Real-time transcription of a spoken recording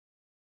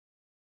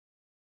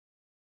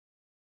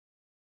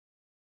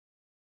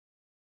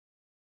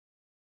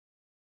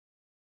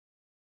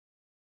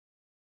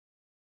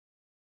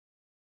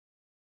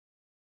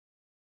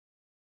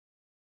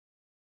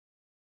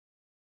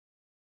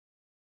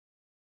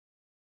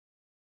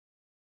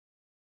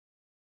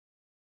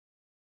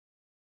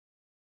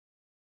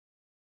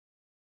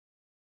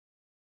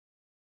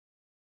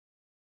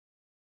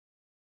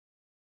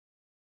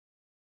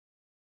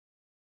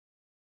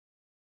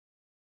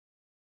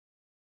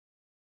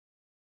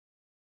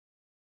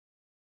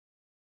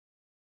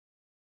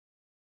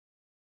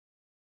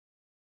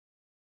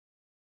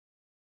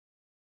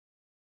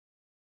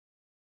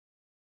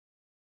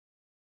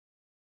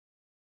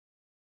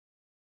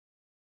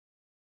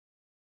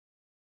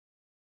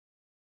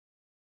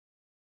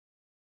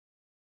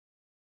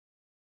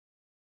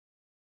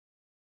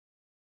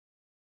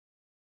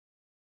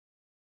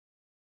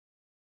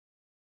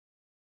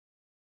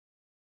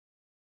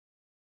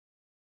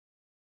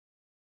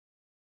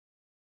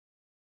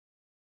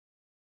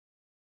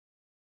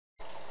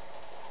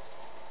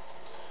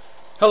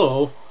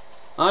Hello,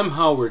 I'm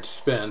Howard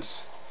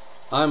Spence.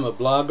 I'm a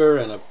blogger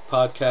and a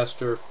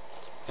podcaster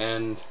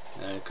and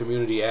a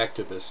community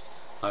activist.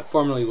 I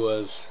formerly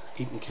was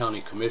Eaton County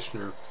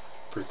Commissioner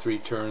for 3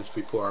 terms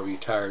before I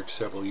retired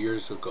several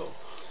years ago.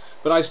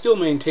 But I still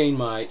maintain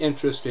my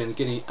interest in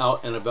getting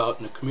out and about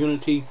in the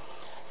community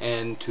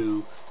and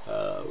to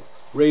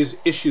raise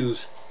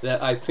issues that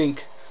I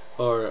think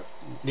are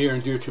near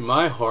and dear to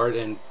my heart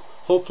and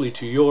hopefully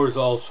to yours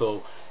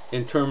also,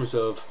 in terms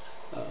of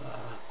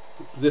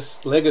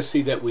this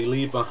legacy that we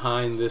leave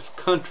behind, this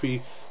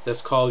country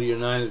that's called the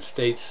United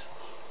States,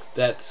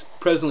 that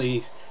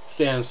presently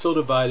stands so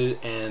divided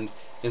and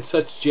in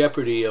such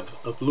jeopardy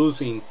of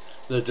losing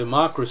the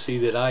democracy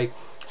that I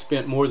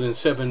spent more than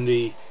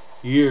 70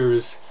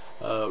 years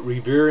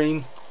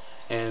revering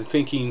and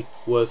thinking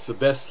was the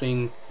best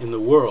thing in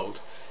the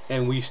world.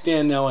 And we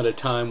stand now at a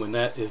time when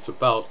that is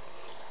about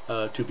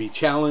to be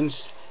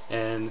challenged,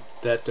 and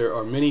that there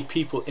are many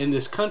people in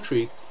this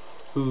country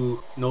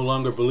who no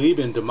longer believe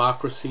in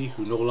democracy,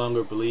 who no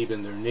longer believe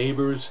in their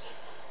neighbors,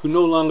 who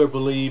no longer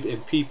believe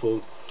in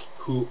people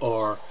who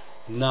are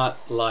not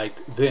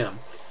like them.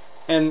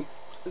 And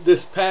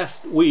this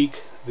past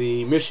week,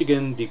 the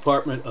Michigan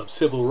Department of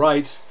Civil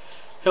Rights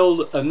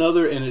held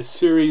another in its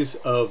series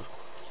of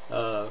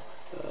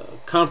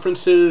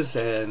conferences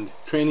and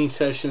training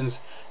sessions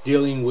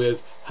dealing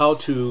with how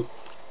to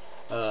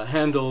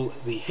handle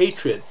the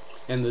hatred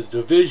and the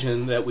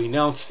division that we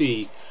now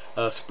see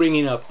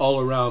springing up all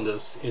around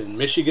us in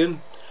Michigan,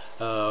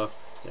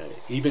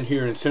 even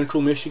here in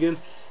central Michigan,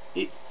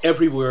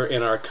 everywhere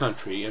in our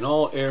country. In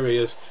all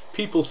areas,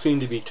 people seem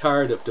to be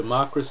tired of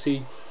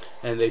democracy,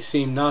 and they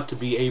seem not to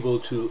be able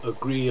to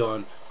agree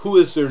on who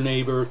is their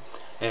neighbor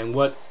and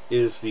what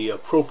is the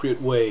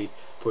appropriate way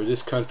for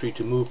this country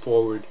to move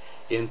forward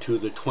into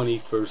the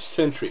 21st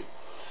century.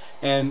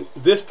 And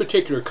this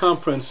particular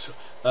conference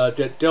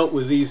that dealt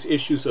with these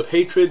issues of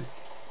hatred,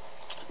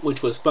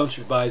 which was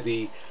sponsored by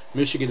the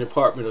Michigan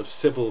Department of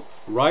Civil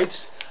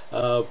Rights,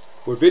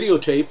 were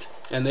videotaped,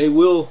 and they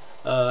will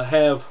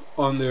have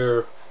on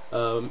their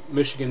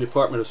Michigan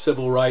Department of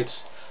Civil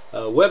Rights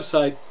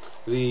website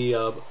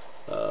the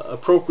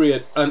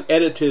appropriate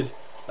unedited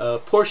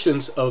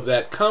portions of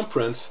that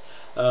conference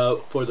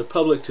for the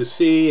public to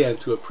see and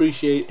to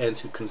appreciate and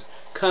to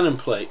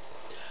contemplate.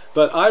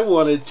 But I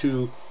wanted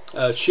to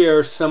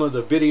share some of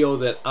the video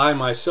that I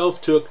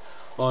myself took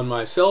on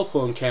my cell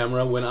phone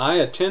camera when I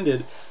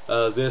attended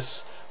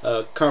this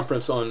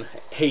conference on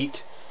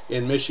hate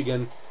in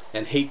Michigan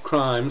and hate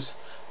crimes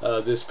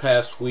this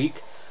past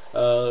week.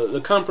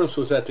 The conference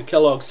was at the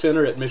Kellogg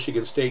Center at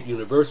Michigan State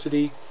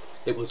University.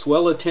 It was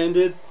well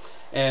attended,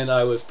 and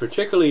I was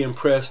particularly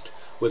impressed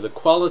with the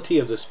quality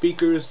of the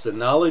speakers, the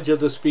knowledge of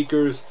the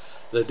speakers,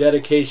 the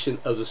dedication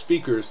of the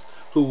speakers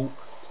who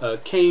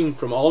came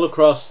from all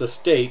across the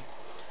state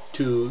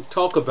to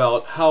talk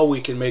about how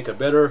we can make a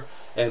better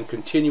and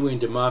continuing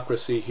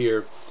democracy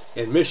here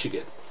in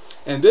Michigan.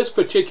 And this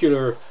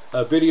particular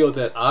video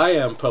that I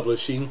am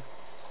publishing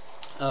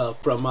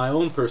from my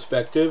own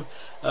perspective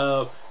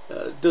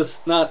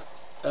does not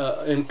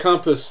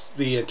encompass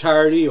the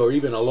entirety or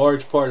even a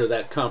large part of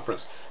that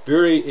conference.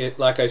 Very,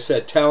 like I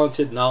said,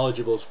 talented,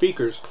 knowledgeable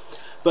speakers.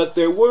 But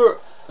there were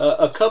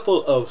a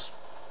couple of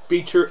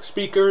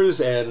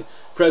speakers and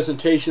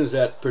presentations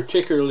that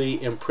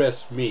particularly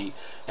impressed me,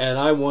 and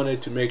I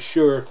wanted to make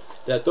sure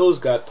that those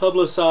got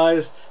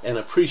publicized and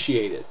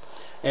appreciated.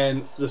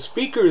 And the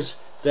speakers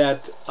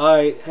that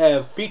I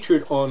have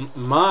featured on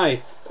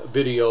my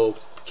video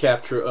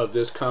capture of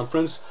this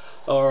conference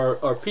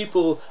are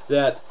people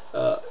that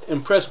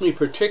impress me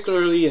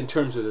particularly in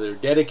terms of their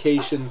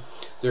dedication,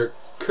 their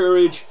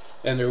courage,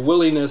 and their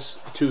willingness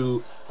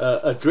to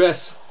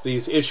address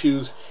these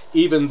issues,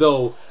 even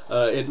though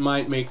it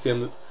might make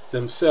them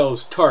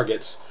themselves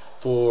targets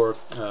for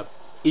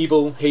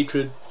evil,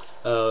 hatred,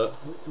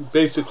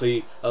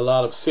 basically a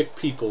lot of sick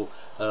people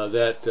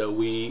that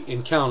we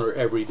encounter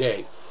every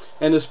day.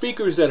 And the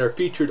speakers that are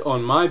featured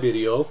on my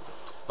video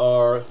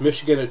are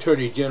Michigan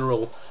Attorney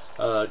General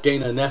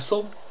Dana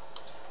Nessel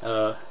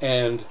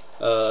and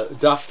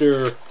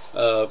Dr.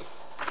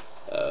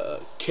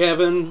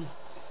 Kevin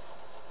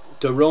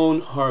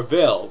Daron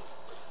Harvell.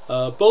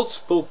 Both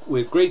spoke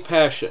with great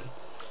passion,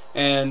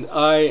 and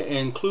I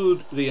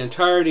include the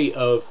entirety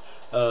of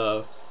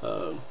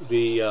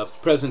the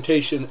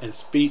presentation and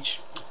speech,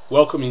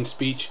 welcoming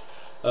speech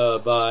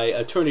by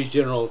Attorney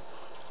General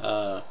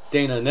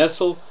Dana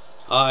Nessel.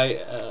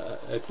 I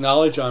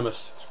acknowledge I'm a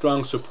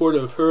strong supporter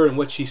of her and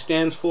what she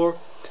stands for.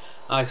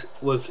 I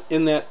was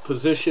in that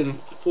position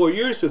 4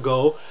 years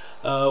ago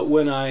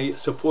when I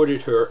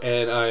supported her,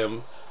 and I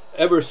am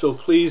ever so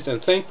pleased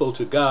and thankful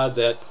to God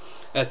that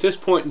at this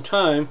point in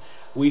time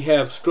we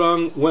have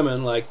strong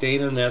women like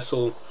Dana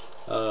Nessel,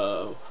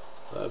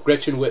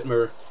 Gretchen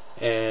Whitmer,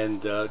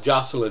 and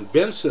Jocelyn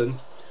Benson,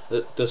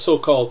 the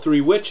so-called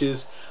three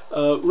witches,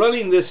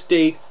 running this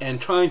state and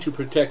trying to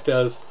protect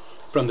us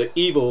from the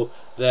evil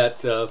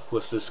that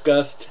was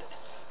discussed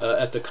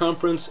at the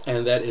conference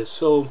and that is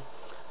so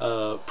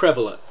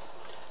prevalent.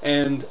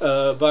 And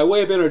by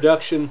way of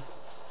introduction,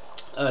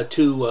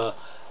 to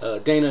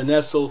Dana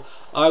Nessel,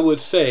 I would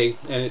say,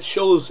 and it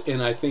shows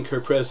in, I think,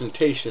 her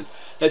presentation,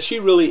 that she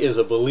really is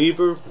a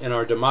believer in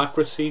our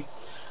democracy.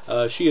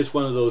 She is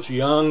one of those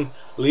young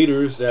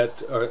leaders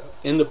that are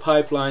in the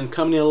pipeline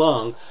coming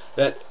along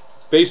that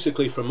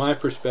basically, from my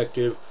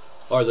perspective,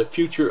 are the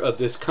future of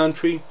this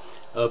country,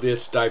 of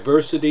its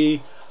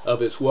diversity,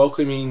 of its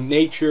welcoming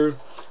nature,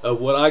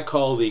 of what I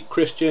call the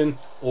Christian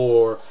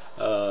or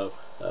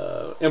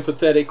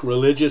empathetic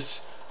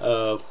religious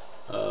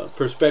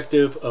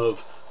perspective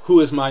of who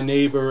is my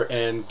neighbor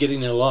and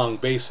getting along,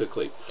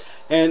 basically.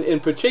 And in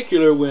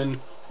particular, when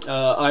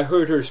I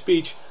heard her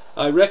speech,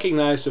 I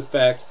recognized the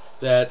fact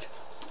that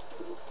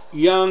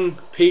young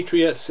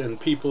patriots and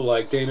people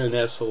like Dana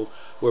Nessel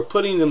were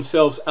putting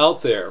themselves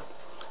out there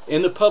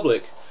in the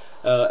public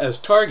as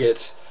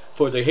targets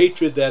for the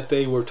hatred that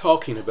they were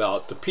talking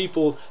about, the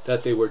people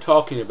that they were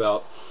talking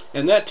about.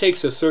 And that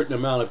takes a certain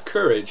amount of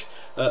courage,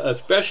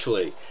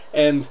 especially.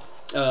 And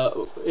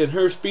in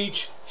her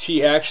speech,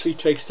 she actually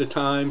takes the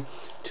time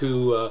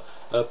to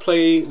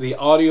play the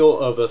audio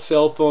of a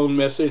cell phone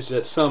message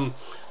that some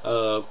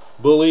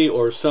bully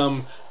or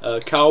some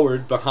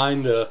coward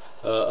behind a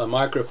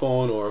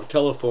microphone or a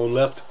telephone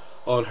left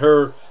on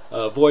her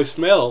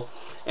voicemail.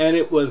 And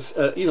it was,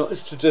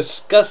 it's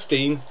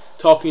disgusting,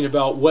 talking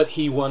about what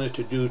he wanted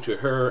to do to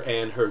her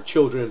and her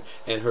children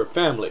and her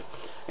family.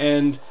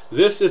 And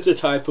this is the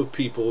type of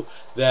people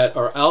that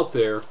are out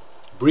there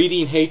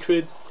breeding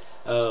hatred,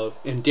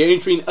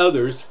 endangering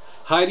others,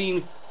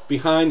 hiding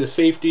behind the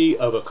safety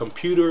of a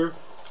computer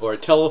or a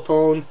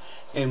telephone,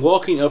 and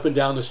walking up and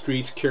down the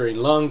streets carrying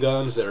long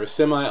guns that are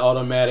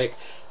semi-automatic,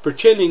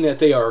 pretending that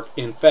they are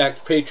in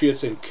fact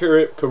patriots and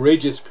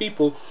courageous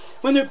people,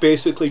 when they're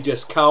basically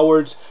just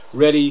cowards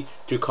ready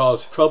to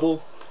cause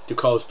trouble, to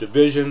cause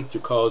division, to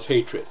cause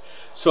hatred.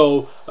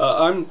 So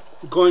I'm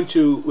going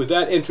to, with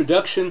that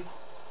introduction,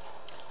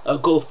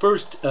 go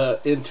first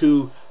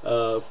into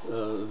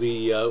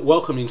the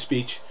welcoming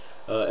speech,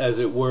 as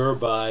it were,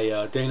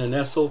 by Dana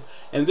Nessel,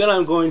 and then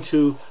I'm going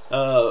to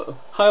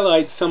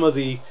highlight some of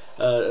the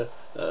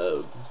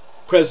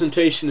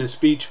presentation and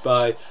speech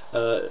by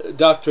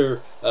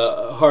Dr.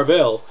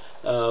 Harvell,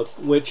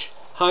 which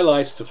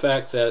highlights the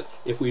fact that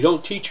if we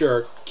don't teach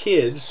our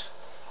kids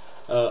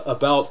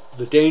about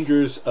the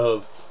dangers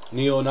of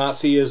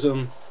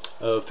neo-Nazism,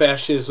 of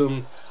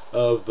fascism,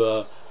 of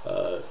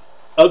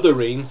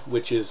othering,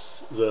 which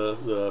is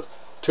the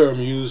term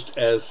used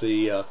as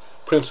the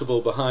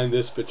principle behind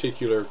this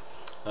particular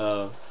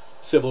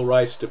Civil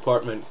Rights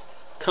Department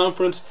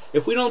conference.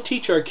 If we don't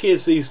teach our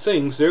kids these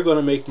things, they're going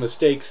to make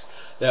mistakes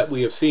that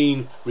we have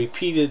seen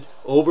repeated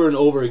over and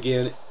over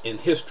again in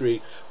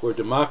history, where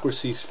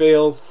democracies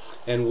fail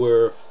and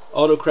where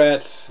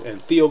autocrats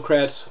and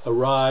theocrats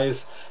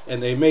arise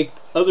and they make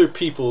other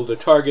people the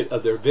target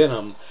of their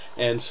venom.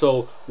 And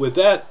so with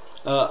that,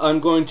 I'm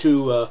going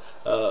to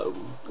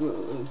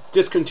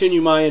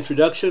discontinue my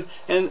introduction,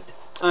 and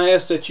I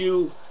ask that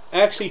you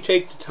actually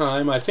take the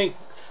time. I think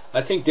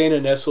Dana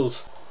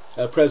Nessel's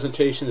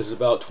presentation is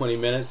about 20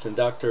 minutes, and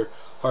Dr.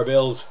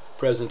 Harvell's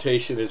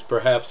presentation is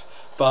perhaps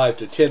 5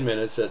 to 10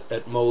 minutes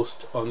at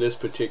most on this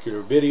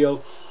particular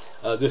video,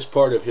 this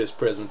part of his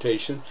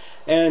presentation,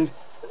 and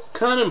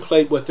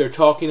contemplate what they're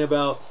talking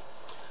about.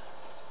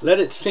 Let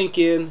it sink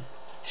in.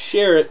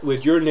 Share it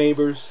with your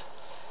neighbors.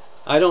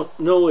 I don't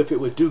know if it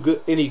would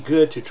do any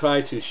good to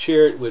try to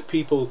share it with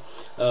people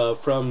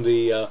from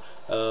the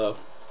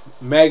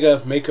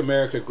MAGA, Make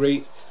America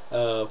Great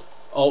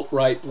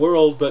alt-right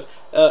world, but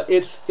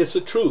it's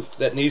a truth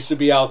that needs to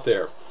be out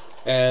there.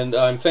 And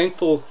I'm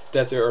thankful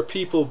that there are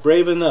people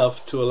brave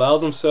enough to allow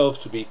themselves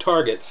to be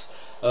targets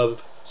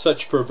of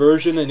such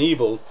perversion and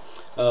evil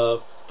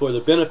for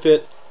the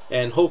benefit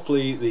and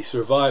hopefully the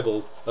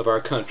survival of our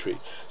country.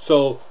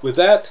 So with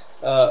that,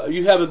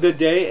 you have a good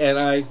day, and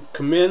I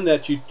commend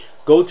that you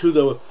go to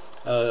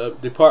the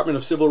Department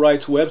of Civil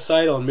Rights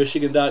website on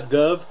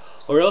michigan.gov,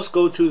 or else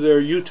go to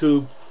their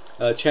YouTube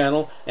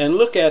channel and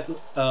look at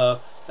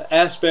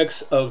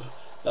aspects of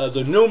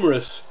the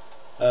numerous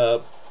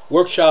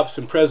workshops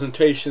and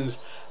presentations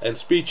and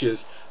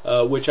speeches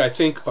which I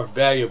think are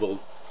valuable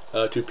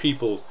to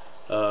people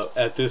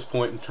at this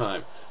point in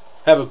time.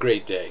 Have a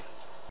great day.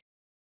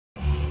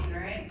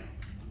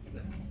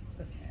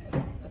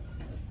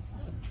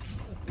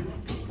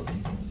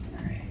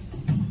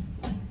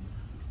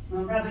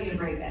 I'll probably get a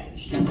break back.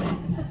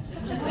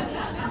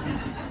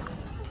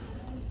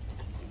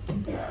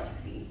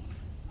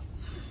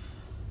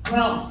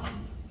 Well,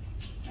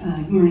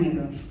 good morning,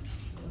 everyone.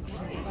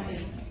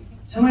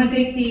 So I want to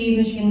thank the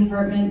Michigan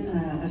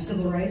Department of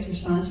Civil Rights for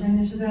sponsoring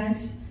this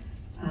event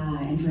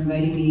and for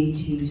inviting me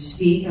to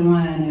speak. I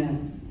want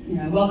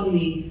to, welcome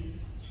the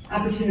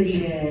opportunity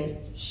to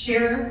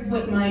share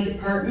what my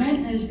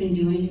department has been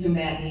doing to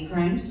combat hate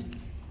crimes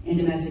and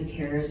domestic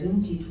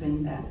terrorism, two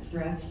twin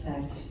threats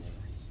that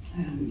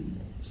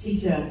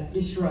seek to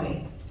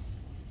destroy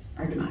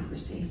our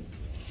democracy.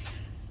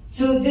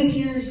 So this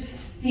year's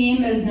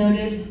theme, as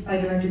noted by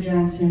Director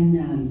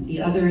Johnson, the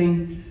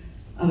othering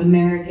of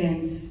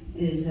Americans,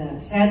 is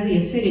sadly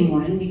a fitting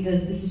one,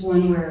 because this is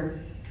one where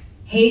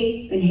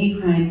hate and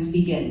hate crimes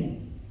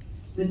begin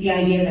with the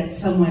idea that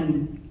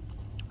someone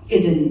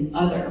is an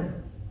other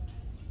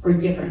or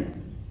different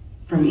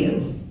from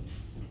you,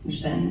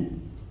 which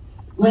then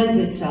lends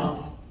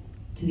itself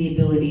to the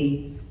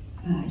ability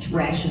to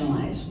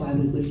rationalize why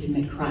we would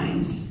commit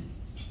crimes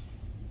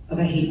of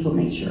a hateful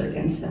nature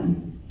against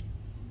them.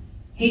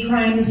 Hate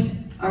crimes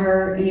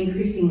are an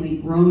increasingly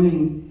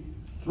growing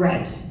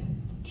threat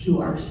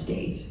to our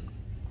state.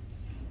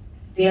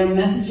 They are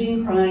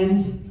messaging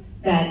crimes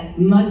that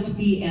must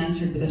be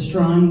answered with a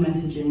strong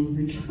message in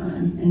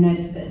return, and that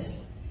is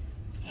this: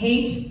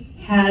 hate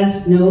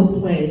has no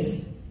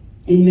place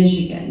in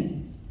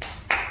Michigan.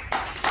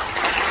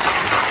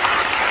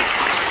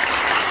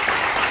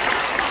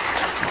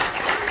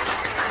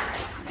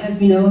 As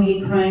we know,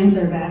 hate crimes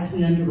are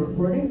vastly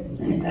underreported,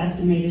 and it's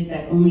estimated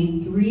that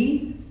only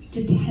 3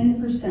 to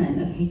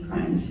 10% of hate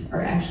crimes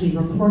are actually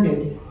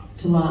reported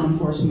to law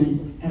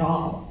enforcement at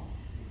all.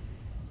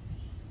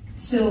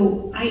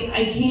 So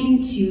I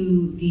came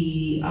to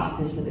the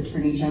Office of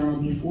Attorney General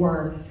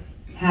before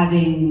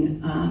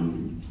having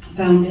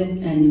founded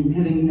and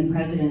having been the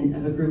president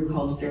of a group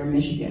called Fair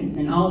Michigan,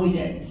 and all we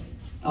did,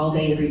 all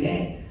day, every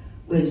day,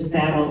 was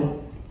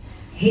battle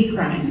hate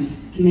crimes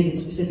committed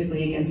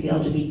specifically against the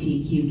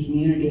LGBTQ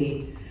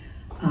community.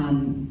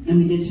 And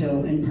we did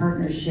so in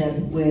partnership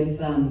with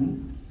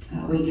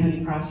Wayne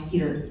County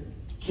Prosecutor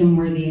Kim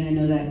Worthy. I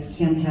know that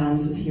Cam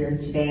Towns is here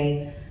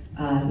today,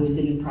 who is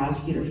the new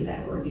prosecutor for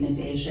that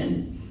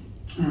organization.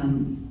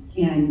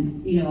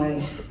 And you know,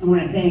 I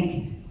want to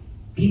thank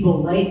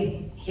people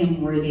like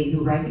Kim Worthy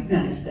who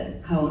recognized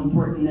that how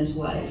important this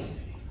was,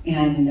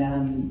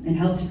 and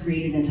helped to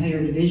create an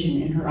entire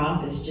division in her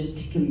office just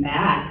to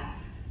combat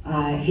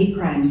hate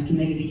crimes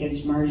committed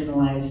against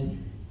marginalized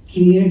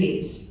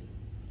communities.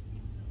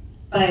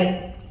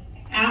 But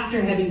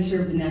after having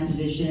served in that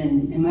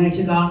position, and when I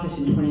took office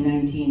in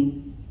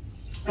 2019,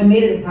 I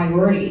made it a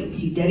priority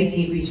to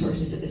dedicate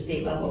resources at the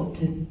state level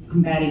to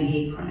combating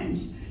hate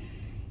crimes.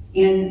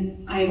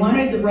 And I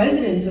wanted the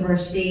residents of our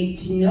state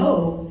to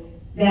know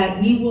that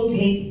we will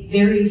take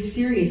very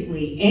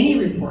seriously any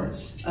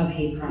reports of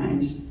hate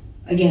crimes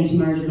against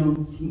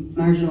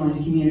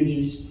marginalized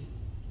communities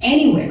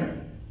anywhere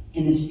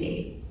in the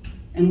state,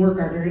 and work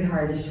our very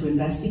hardest to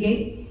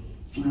investigate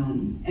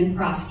and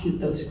prosecute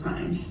those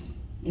crimes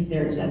if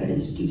there is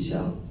evidence to do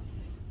so.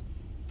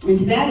 And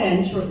to that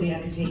end, shortly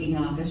after taking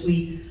office,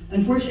 we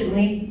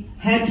unfortunately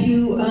had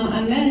to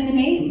amend the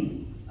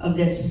name of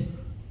this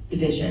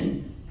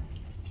division.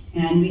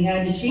 And we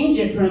had to change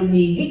it from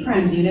the Hate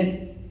Crimes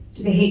Unit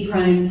to the Hate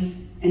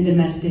Crimes and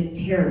Domestic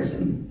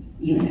Terrorism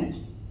Unit.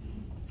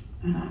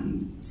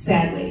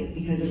 Sadly,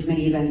 because of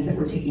many events that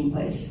were taking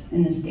place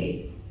in the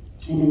state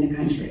and in the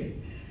country.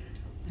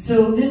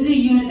 So this is a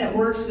unit that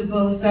works with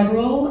both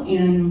federal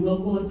and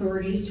local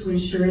authorities to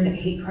ensure that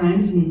hate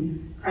crimes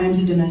and crimes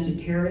of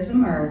domestic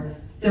terrorism are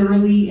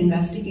thoroughly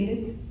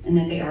investigated and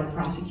that they are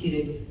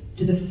prosecuted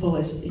to the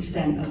fullest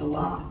extent of the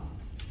law.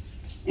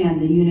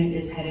 And the unit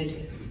is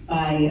headed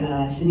by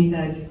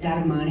Sunitha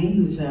Dadamani,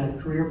 who's a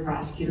career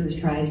prosecutor who's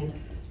tried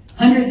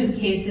hundreds of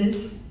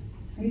cases.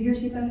 Are you here,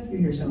 Sunitha?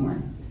 You're here somewhere.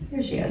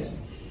 Here she is.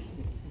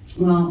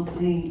 Well,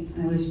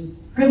 I was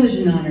privileged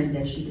and honored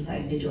that she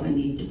decided to join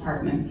the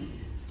department.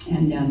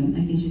 And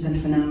I think she's done a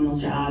phenomenal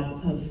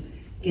job of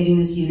getting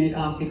this unit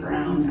off the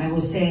ground. I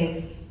will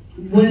say,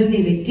 one of the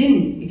things I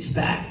didn't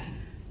expect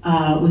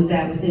was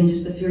that within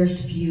just the first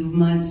few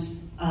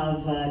months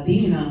of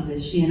being in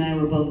office, she and I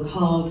were both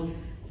called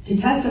to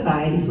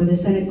testify before the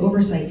Senate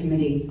Oversight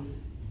Committee,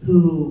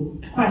 who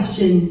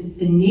questioned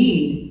the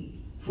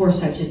need for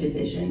such a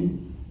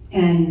division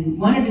and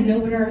wanted to know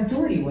what our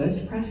authority was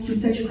to prosecute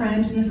such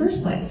crimes in the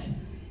first place.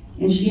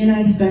 And she and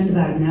I spent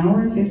about an hour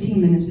and 15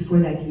 minutes before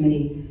that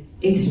committee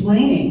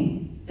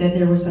explaining that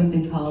there was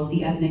something called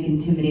the Ethnic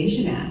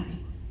Intimidation Act,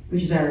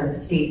 which is our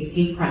state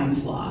hate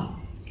crimes law,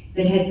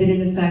 that had been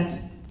in effect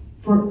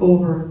for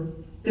over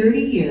 30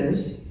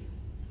 years,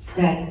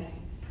 that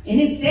in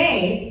its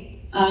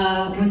day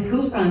was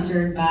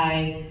co-sponsored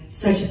by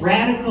such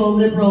radical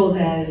liberals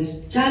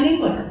as John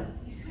Engler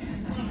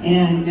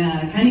and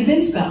Connie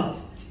Binsfeld.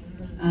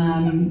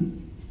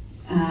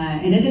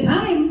 And at the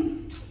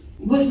time,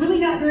 was really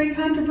not very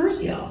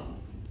controversial.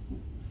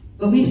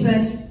 But we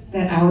spent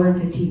that hour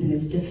and 15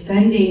 minutes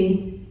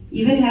defending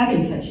even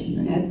having such a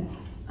unit,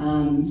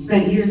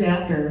 spent years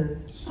after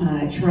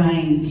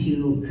trying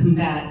to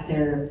combat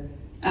their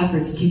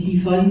efforts to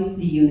defund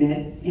the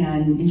unit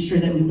and ensure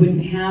that we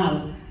wouldn't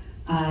have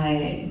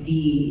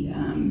the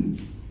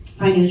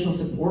financial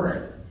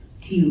support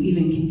to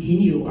even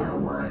continue our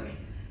work.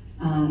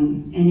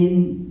 And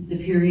in the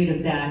period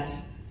of that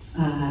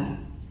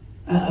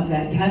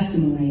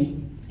testimony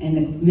and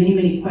the many,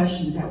 many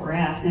questions that were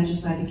asked, not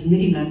just by the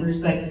committee members,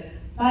 but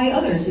by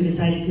others who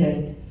decided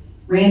to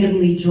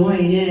randomly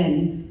join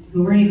in,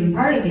 who weren't even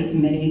part of the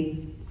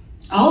committee,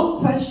 all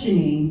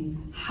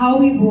questioning how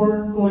we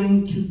were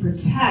going to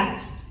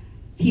protect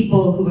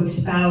people who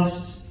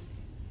espoused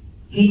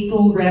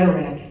hateful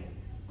rhetoric,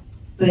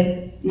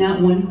 but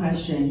not one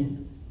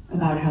question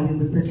about how we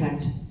would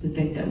protect the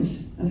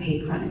victims of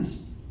hate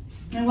crimes.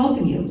 I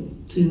welcome you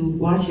to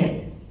watch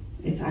it.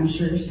 It's, I'm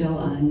sure, still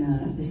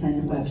on the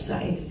Senate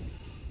website.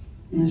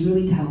 And it was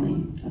really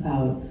telling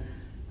about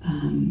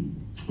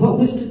what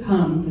was to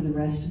come for the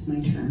rest of my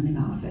term in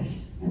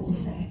office, I will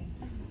say.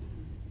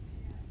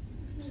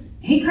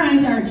 Hate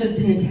crimes aren't just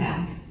an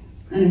attack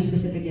on a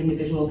specific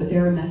individual, but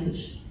they're a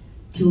message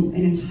to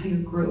an entire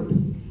group.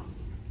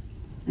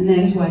 And that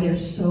is why they're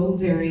so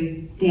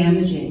very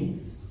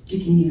damaging to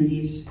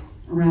communities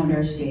around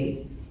our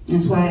state. And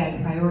that's why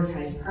I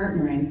prioritize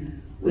partnering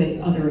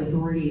with other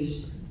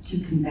authorities to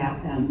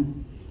combat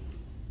them.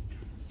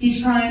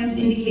 These crimes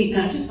indicate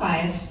not just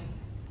bias,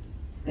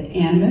 but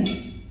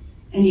animus,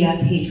 and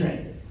yes,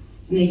 hatred.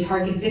 And they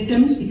target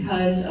victims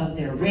because of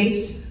their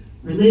race,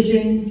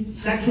 religion,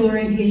 sexual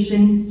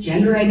orientation,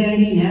 gender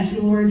identity,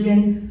 national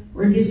origin,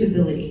 or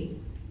disability.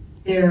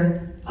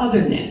 Their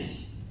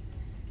otherness.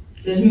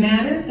 It doesn't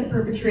matter if the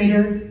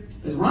perpetrator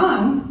was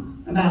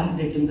wrong about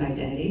the victim's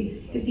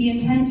identity, if the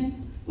intent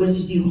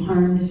was to do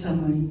harm to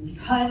someone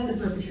because the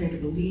perpetrator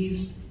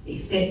believed they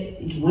fit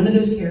into one of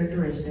those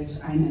characteristics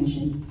I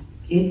mentioned,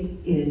 it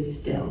is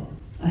still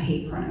a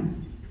hate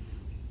crime.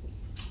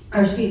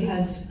 Our state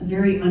has a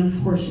very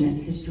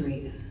unfortunate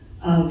history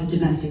of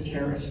domestic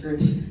terrorist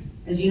groups.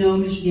 As you know,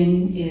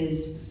 Michigan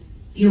is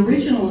the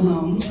original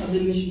home of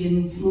the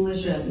Michigan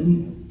militia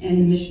and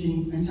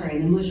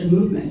the militia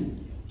movement,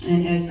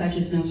 and as such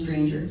is no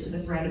stranger to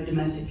the threat of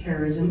domestic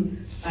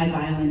terrorism by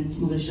violent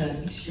militia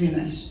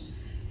extremists.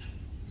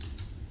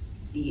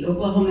 The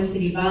Oklahoma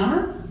City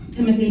bomber,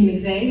 Timothy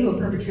McVeigh, who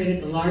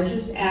perpetrated the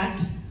largest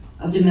act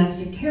of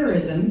domestic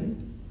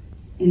terrorism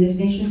in this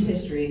nation's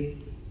history,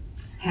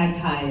 had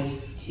ties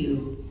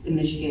to the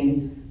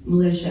Michigan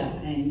militia.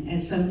 And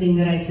as something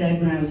that I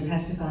said when I was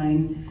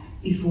testifying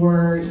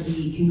before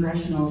the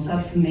Congressional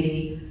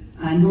Subcommittee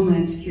on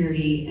Homeland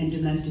Security and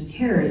Domestic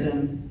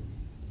Terrorism,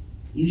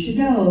 you should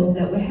know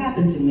that what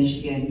happens in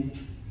Michigan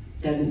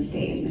doesn't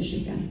stay in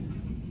Michigan.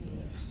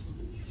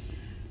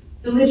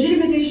 The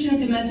legitimization of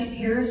domestic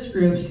terrorist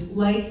groups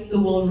like the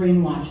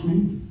Wolverine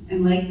Watchmen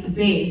and like the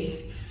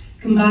base,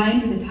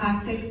 combined with the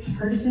toxic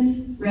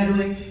partisan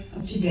rhetoric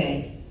of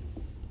today,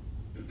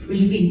 which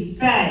is being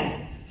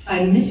fed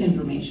by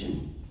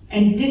misinformation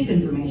and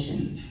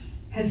disinformation,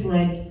 has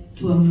led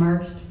to a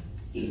marked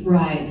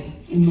rise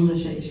in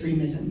militia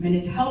extremism. And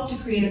it's helped to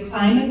create a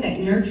climate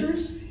that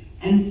nurtures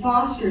and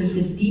fosters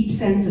the deep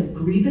sense of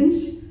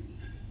grievance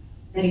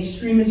that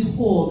extremists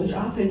hold, which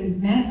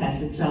often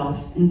manifests itself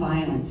in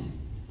violence.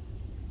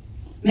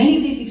 Many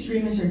of these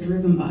extremists are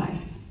driven by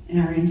and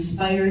are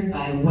inspired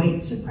by white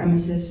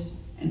supremacist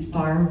and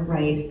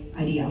far-right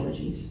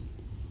ideologies.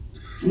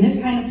 And this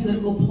kind of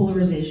political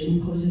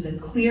polarization poses a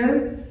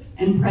clear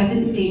and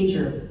present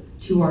danger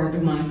to our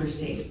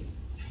democracy.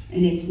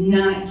 And it's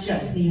not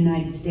just the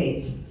United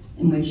States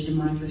in which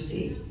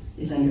democracy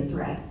is under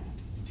threat.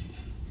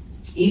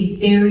 A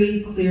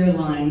very clear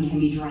line can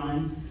be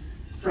drawn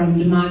from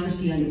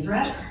democracy under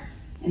threat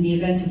and the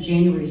events of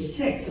January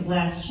 6th of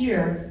last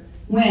year,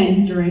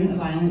 when, during a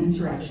violent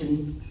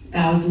insurrection,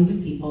 thousands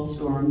of people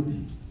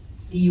stormed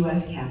the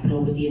US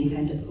Capitol with the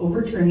intent of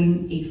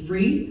overturning a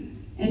free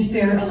and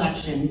fair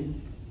election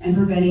and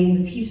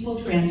preventing the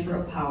peaceful transfer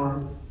of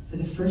power for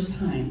the first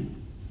time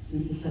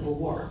since the Civil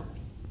War.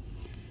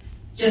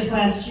 Just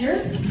last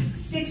year,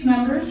 6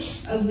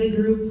 members of the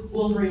group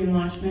Wolverine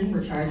Watchmen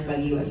were charged by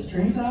the U.S.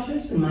 Attorney's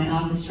Office, and my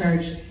office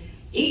charged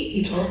 8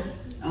 people,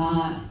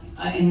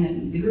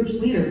 and the group's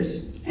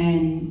leaders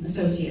and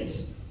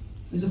associates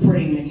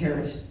supporting the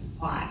terrorist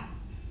plot.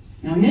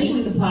 Now,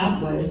 initially the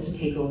plot was to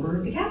take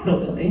over the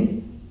Capitol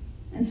building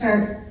and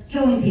start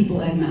killing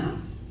people en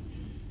masse.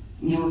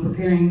 And they were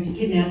preparing to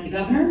kidnap the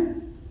governor,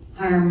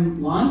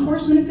 harm law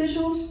enforcement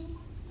officials,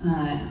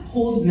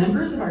 hold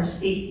members of our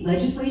state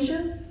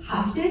legislature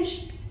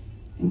hostage,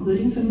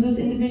 including some of those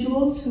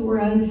individuals who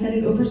were on the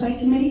Senate Oversight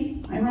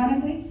Committee,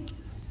 ironically,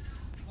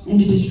 and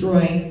to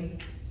destroy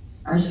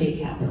our state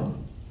capitol.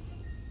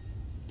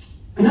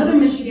 Another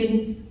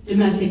Michigan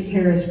domestic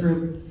terrorist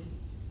group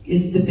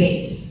is the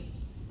Base,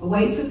 a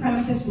white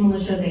supremacist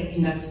militia that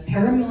conducts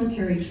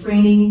paramilitary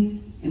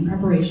training and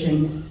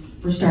preparation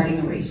for starting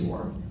a race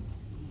war.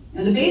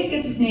 Now, the Base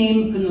gets its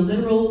name from the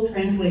literal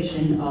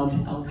translation of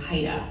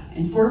Al-Qaeda,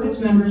 and 4 of its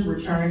members were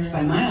charged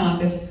by my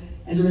office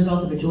as a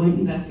result of a joint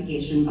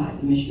investigation by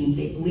the Michigan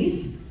State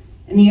Police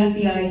and the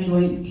FBI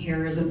Joint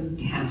Terrorism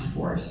Task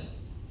Force.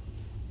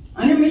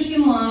 Under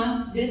Michigan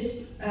law,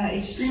 this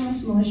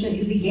extremist militia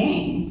is a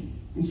gang,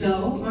 and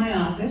so my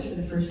office, for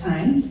the first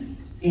time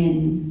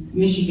in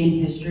Michigan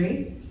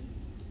history,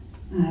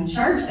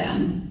 charged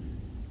them,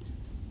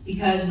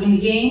 because when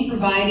the gang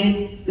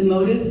provided the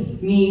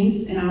motive,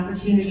 means, and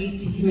opportunity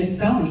to commit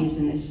felonies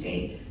in this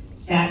state,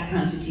 that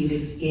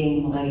constituted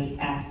gang-like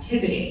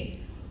activity.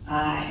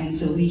 And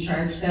so we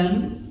charged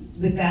them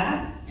with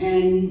that,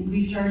 and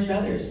we've charged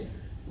others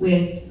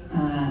with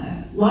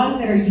laws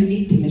that are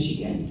unique to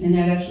Michigan, and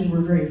that actually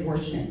we're very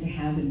fortunate to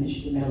have in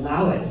Michigan that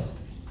allow us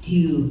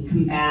to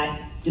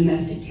combat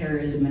domestic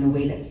terrorism in a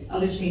way that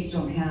other states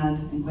don't have,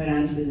 and quite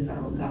honestly, the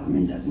federal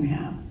government doesn't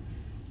have.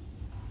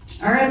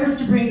 Our efforts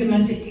to bring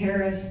domestic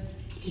terrorists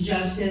to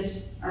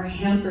justice are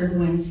hampered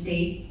when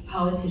state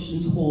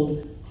politicians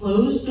hold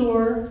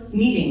closed-door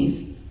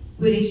meetings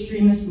with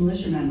extremist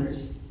militia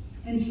members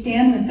and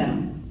stand with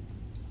them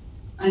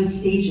on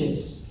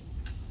stages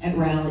at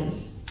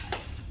rallies.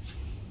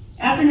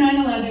 After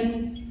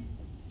 9/11,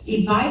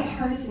 a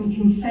bipartisan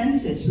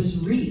consensus was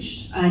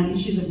reached on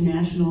issues of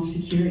national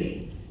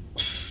security.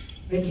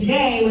 But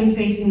today, when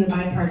facing the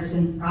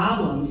bipartisan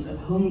problems of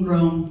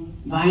homegrown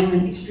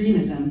violent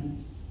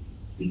extremism,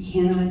 we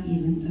cannot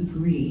even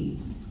agree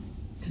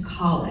to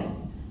call it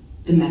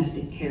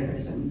domestic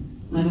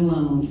terrorism, let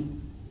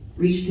alone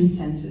reach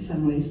consensus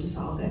on ways to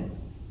solve it.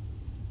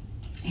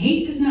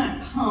 Hate does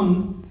not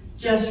come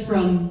just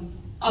from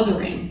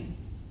othering.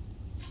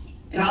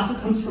 It also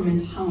comes from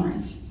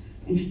intolerance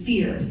and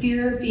fear.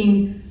 Fear of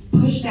being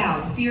pushed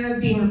out, fear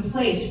of being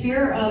replaced,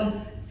 fear of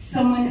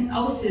someone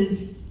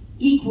else's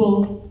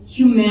equal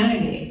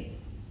humanity.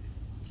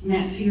 And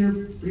that fear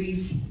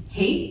breeds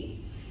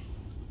hate.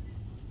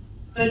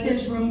 But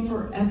there's room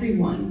for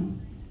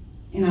everyone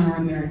in our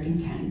American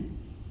 10.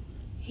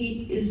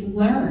 Hate is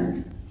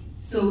learned,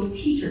 so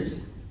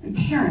teachers and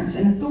parents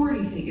and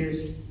authority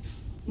figures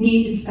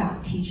need to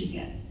stop teaching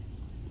it.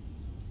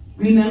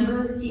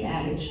 Remember the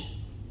adage,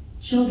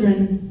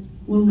 children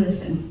will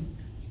listen.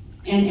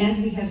 And as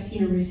we have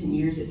seen in recent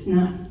years, it's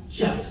not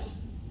just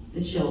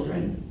the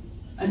children.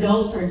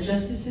 Adults are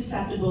just as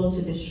susceptible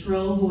to the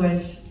shrill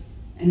voice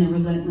and the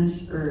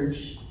relentless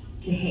urge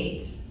to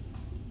hate.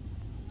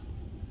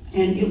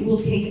 And it will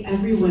take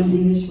everyone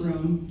in this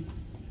room,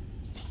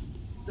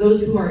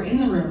 those who are in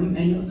the room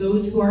and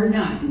those who are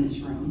not in this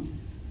room,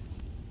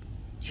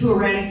 to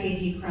eradicate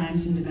hate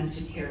crimes and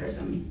domestic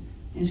terrorism.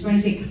 And it's going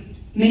to take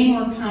many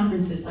more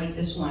conferences like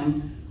this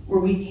one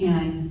where we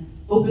can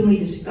openly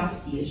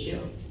discuss the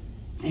issue.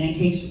 And it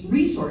takes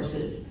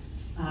resources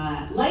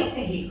like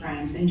the Hate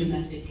Crimes and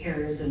Domestic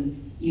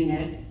Terrorism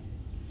Unit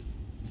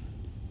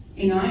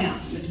in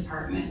IOP, the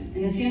department.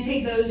 And it's going to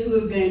take those who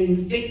have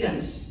been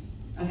victims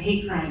of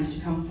hate crimes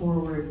to come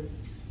forward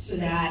so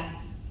that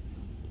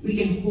we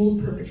can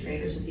hold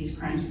perpetrators of these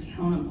crimes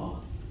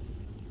accountable.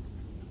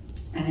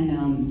 And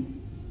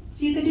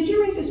Seetha, did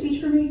you write the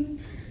speech for me?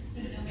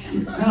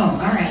 No, oh, all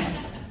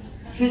right.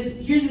 Because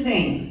here's the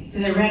thing,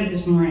 because I read it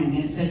this morning,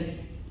 and it says,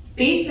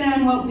 based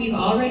on what we've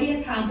already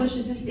accomplished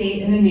as a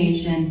state and a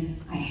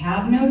nation, I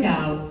have no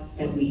doubt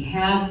that we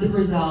have the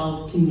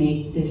resolve to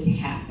make this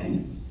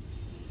happen.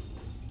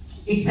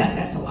 Except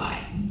that's a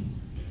lie.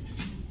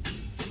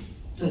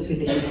 So it's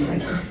good that you didn't write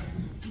this.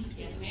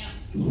 Yes,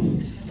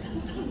 ma'am.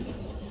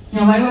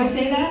 Now, why do I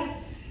say that?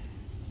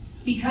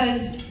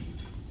 Because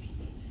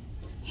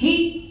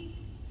hate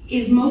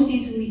is most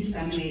easily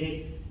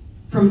disseminated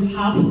from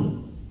top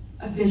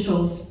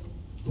officials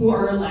who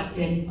are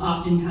elected,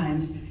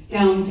 oftentimes,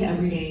 down to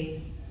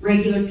everyday,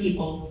 regular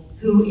people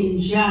who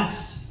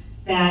ingest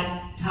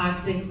that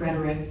toxic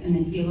rhetoric and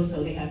then feel as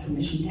though they have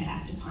permission to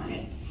act upon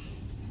it.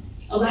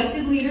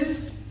 Elected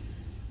leaders,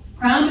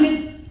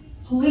 prominent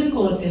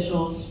political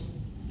officials,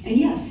 and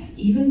yes,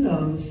 even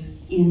those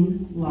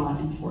in law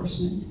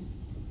enforcement.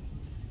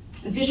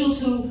 Officials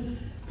who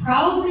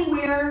proudly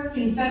wear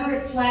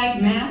Confederate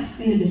flag masks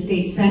into the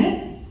state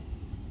Senate,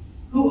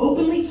 who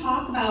openly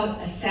talk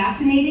about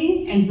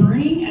assassinating and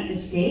burning at the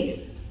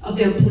stake of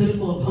their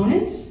political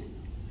opponents,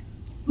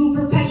 who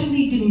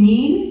perpetually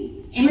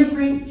demean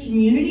immigrant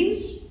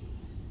communities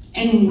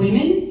and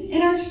women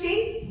in our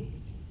state,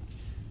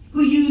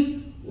 who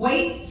use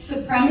white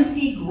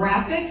supremacy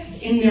graphics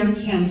in their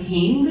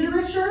campaign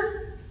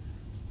literature,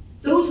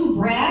 those who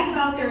brag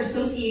about their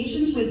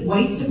associations with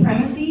white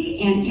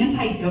supremacy and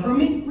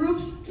anti-government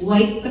groups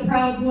like the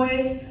Proud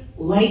Boys,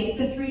 like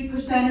the Three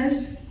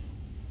Percenters,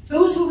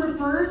 those who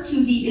refer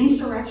to the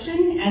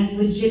insurrection as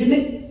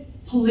legitimate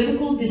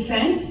political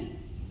dissent,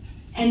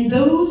 and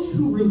those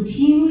who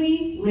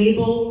routinely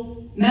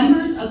label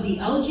members of the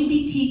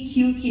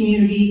LGBTQ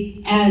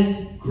community as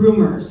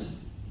groomers.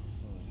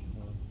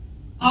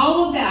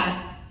 All of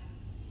that,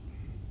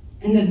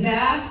 and the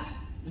vast,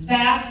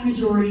 vast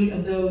majority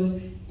of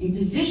those in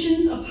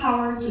positions of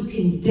power to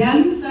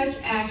condemn such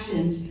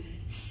actions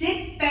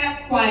sit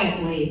back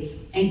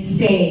quietly and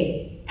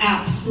say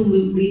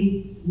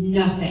absolutely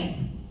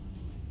nothing.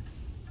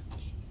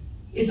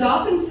 It's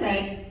often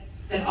said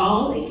that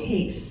all it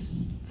takes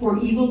for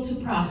evil to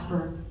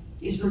prosper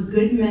is for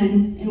good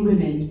men and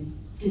women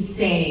to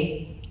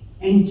say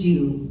and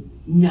do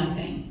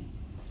nothing.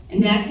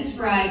 And that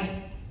describes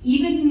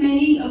even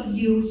many of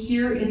you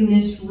here in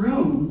this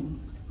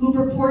room who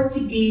purport to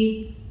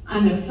be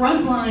on the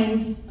front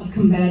lines of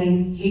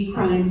combating hate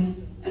crimes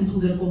and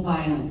political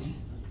violence.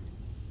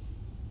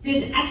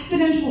 This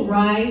exponential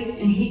rise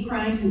in hate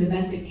crimes and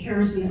domestic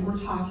terrorism that we're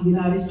talking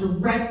about is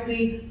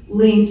directly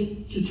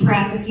linked to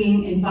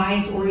trafficking and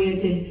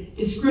bias-oriented,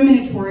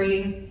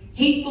 discriminatory,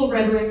 hateful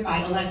rhetoric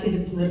by elected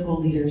and political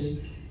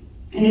leaders.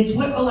 And it's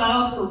what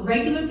allows for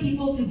regular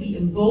people to be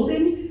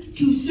emboldened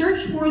to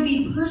search for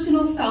the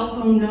personal cell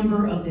phone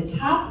number of the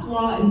top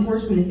law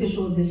enforcement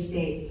official of this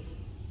state,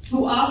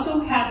 who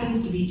also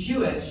happens to be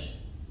Jewish,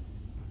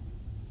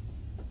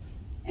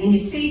 and to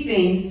say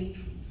things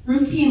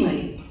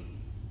routinely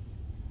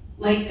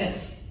like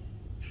this.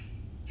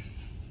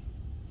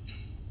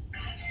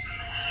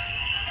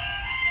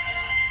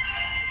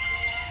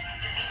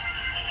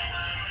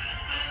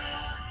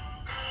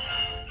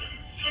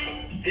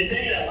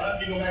 Today, why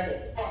don't you go back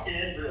to fucking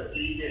Israel so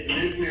you get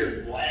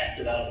nuclear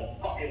blasted out of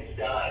the fucking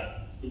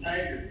sky? You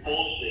tired of your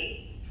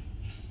bullshit.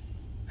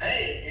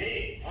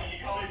 Hey, why don't you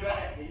call me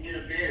back when you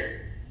get a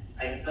beer?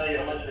 I can tell you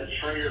how much of a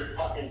traitor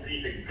fucking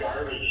piece of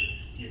garbage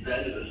you've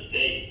been to the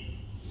state.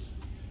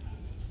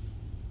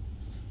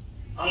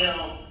 Oh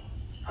no,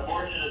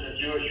 abortion is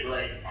a Jewish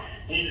right.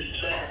 You need to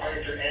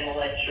sacrifice your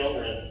Amalek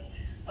children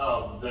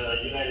of the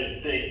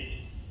United States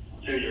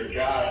to your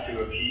God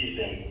to appease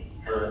him.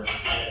 Or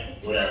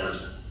whatever.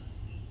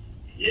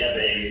 Yeah,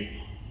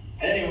 baby.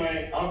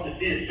 Anyway, I hope to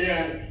see you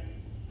soon.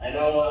 I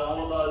know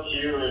all about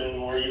you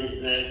and where you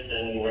exist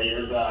and where you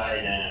reside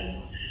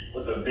and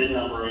what the VIN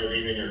number of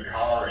even your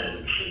car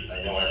is.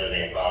 I know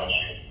everything about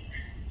you.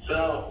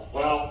 So,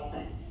 well,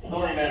 it's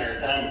only a matter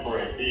of time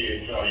before I see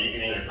you, so you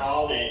can either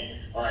call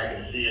me or I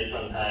can see you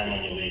sometime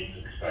when you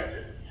least expect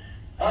it.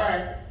 All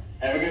right.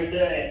 Have a good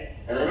day.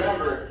 And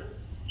remember,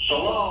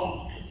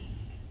 shalom.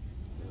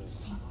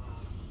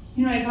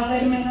 You know what I call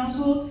that in my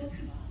household?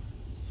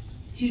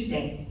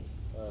 Tuesday.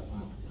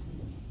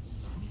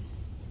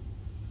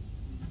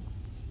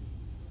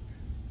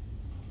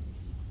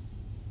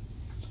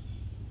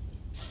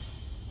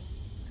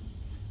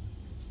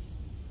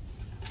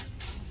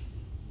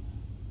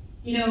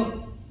 You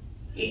know,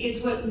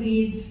 it's what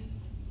leads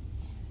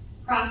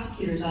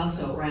prosecutors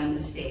also around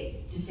the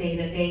state to say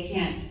that they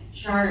can't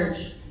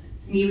charge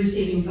me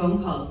receiving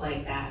phone calls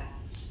like that.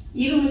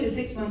 Even with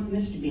a 6-month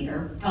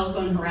misdemeanor,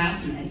 telephone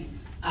harassment,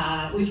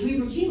 which we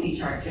routinely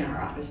charge in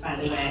our office, by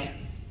the way,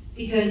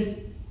 because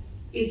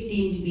it's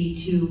deemed to be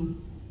too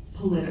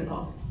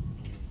political.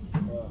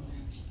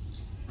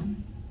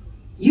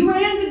 You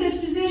ran for this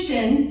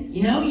position,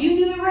 you know, you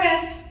knew the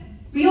risk.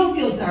 We don't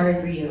feel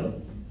sorry for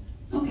you.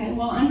 Okay,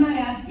 well, I'm not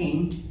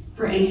asking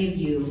for any of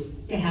you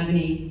to have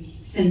any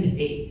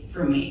sympathy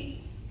for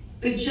me.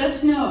 But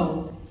just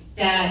know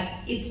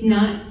that it's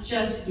not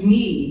just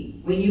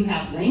me when you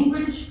have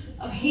language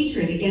of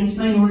hatred against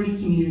minority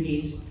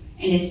communities,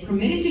 and it's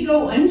permitted to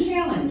go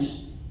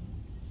unchallenged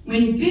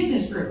when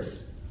business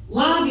groups,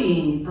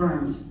 lobbying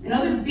firms, and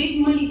other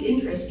big-moneyed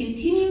interests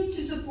continue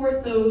to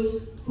support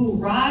those who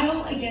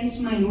rile against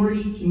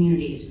minority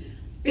communities,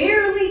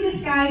 barely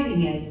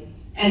disguising it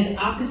as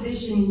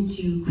opposition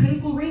to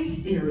critical race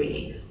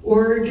theory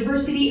or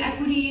diversity,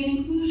 equity, and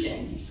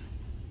inclusion.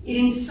 It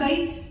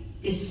incites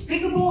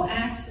despicable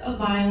acts of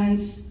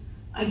violence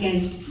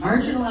against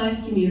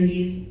marginalized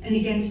communities and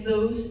against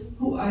those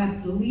who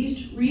have the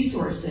least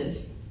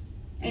resources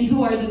and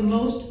who are the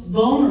most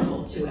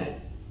vulnerable to it.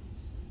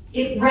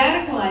 It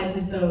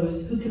radicalizes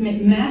those who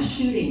commit mass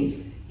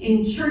shootings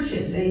in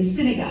churches and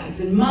synagogues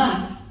and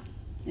mosques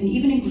and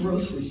even in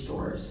grocery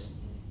stores.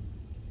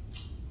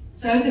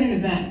 So I was at an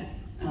event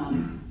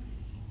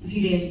a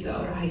few days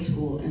ago at a high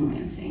school in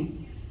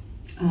Lansing,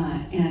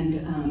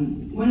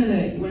 and one of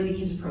the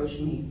kids approached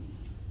me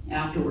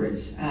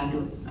afterwards,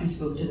 after I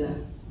spoke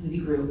to the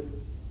group,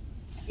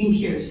 in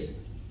tears.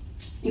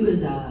 He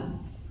was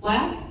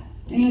black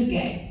and he was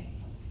gay.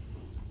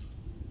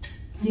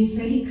 And he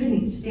said he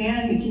couldn't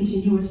stand the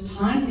continuous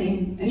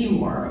taunting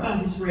anymore about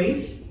his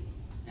race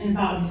and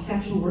about his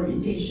sexual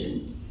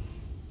orientation.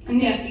 And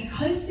that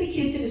because the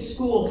kids at his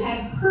school had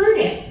heard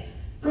it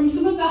from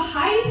some of the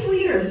highest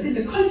leaders in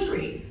the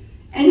country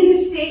and in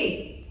the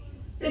state,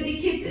 that the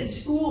kids at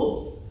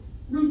school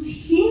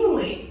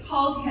routinely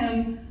called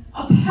him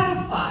a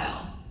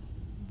pedophile.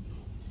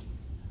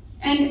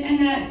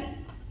 And that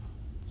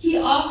he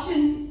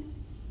often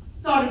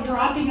thought of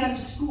dropping out of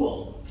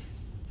school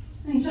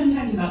and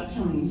sometimes about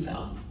killing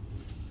himself.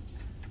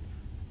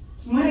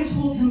 And what I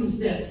told him was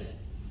this: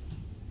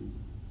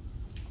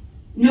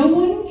 no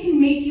one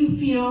can make you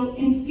feel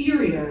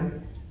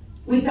inferior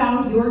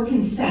without your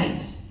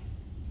consent.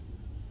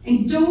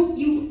 And don't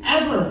you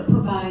ever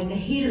provide the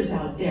haters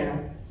out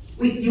there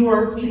with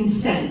your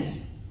consent.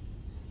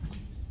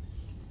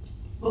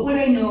 But what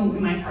I know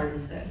in my heart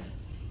is this: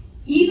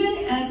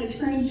 even as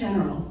Attorney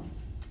General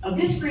of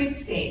this great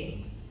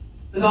state,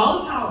 with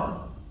all the power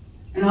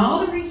and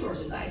all the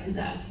resources I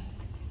possess,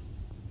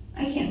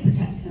 I can't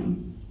protect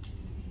him.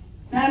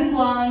 Not as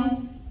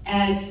long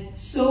as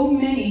so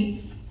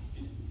many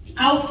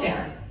out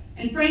there,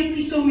 and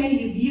frankly so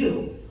many of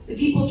you, the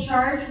people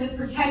charged with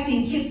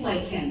protecting kids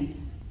like him,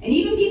 and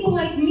even people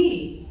like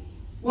me,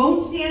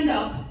 won't stand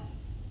up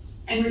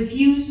and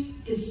refuse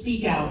to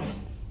speak out.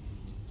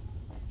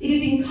 It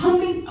is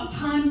incumbent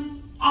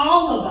upon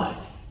all of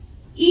us,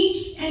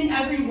 each and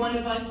every one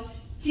of us,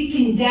 to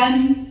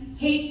condemn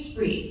hate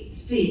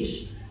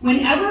speech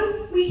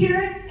whenever we hear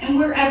it and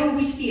wherever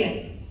we see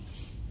it.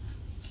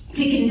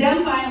 to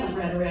condemn violent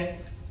rhetoric,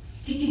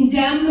 to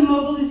condemn the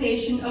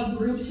mobilization of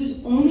groups whose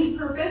only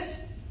purpose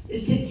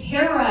is to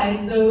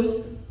terrorize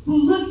those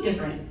who look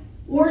different,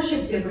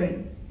 worship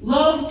different,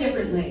 love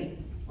differently,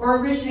 or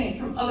originate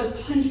from other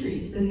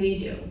countries than they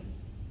do.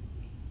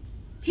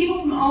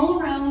 People from all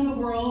around the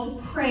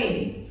world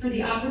pray for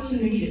the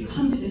opportunity to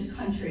come to this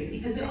country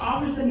because it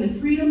offers them the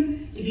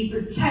freedom to be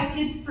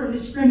protected from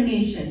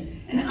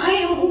discrimination. And I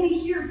am only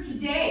here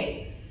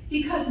today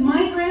because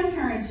my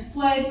grandparents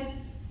fled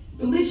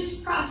religious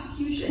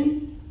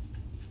prosecution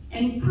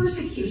and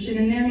persecution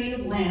in their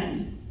native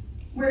land,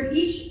 where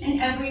each and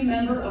every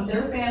member of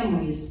their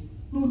families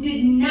who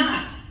did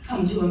not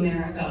come to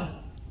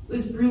America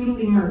was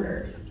brutally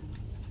murdered.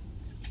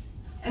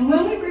 And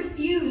when we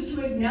refuse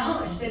to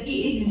acknowledge that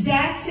the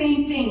exact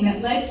same thing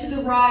that led to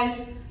the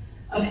rise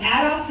of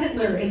Adolf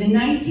Hitler in the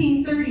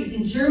 1930s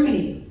in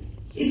Germany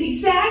is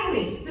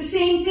exactly the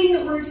same thing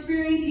that we're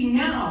experiencing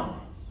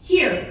now,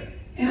 here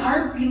in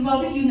our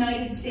beloved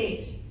United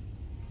States,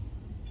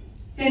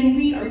 then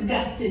we are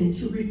destined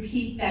to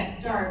repeat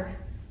that dark,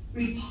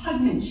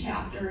 repugnant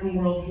chapter in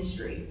world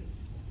history.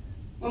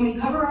 When we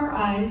cover our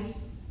eyes,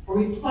 or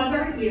we plug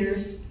our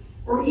ears,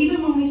 or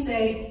even when we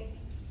say,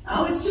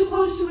 oh, it's too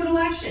close to an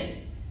election,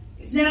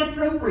 it's not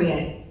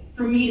appropriate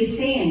for me to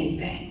say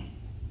anything.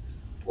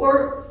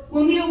 Or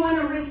when we don't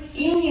want to risk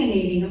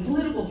alienating a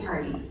political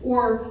party,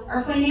 or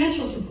our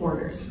financial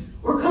supporters,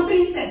 or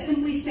companies that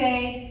simply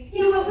say,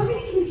 you know what, we're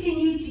going to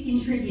continue to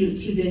contribute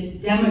to this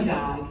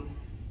demagogue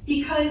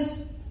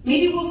because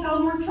maybe we'll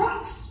sell more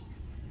trucks,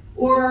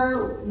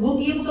 or we'll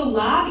be able to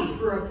lobby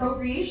for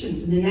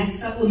appropriations in the next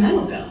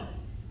supplemental bill.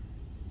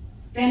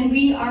 Then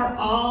we are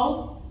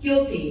all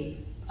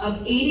guilty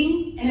of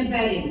aiding and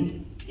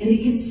abetting in the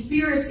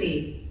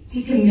conspiracy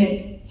to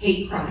commit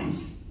hate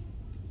crimes.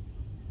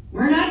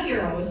 We're not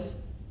heroes.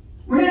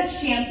 We're not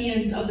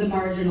champions of the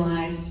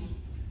marginalized.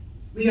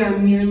 We are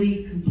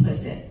merely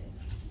complicit.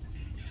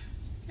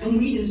 And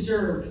we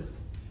deserve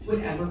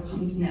whatever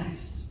comes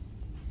next.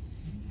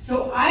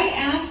 So I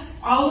ask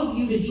all of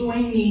you to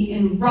join me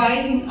in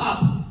rising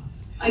up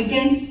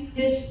against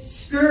this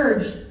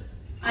scourge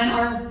on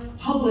our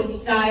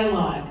public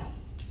dialogue.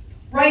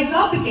 Rise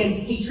up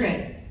against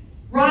hatred.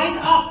 Rise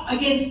up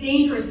against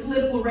dangerous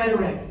political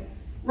rhetoric.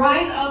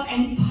 Rise up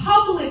and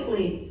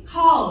publicly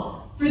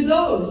call for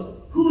those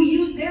who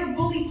use their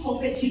bully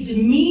pulpit to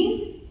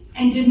demean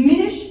and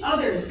diminish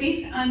others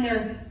based on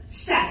their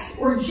sex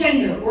or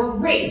gender or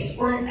race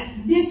or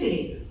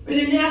ethnicity or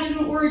their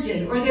national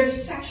origin or their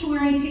sexual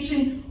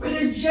orientation or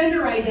their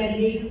gender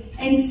identity,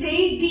 and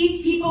say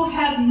these people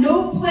have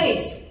no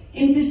place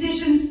in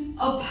positions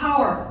of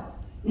power.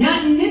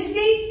 Not in this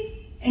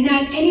state and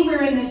not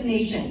anywhere in this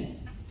nation.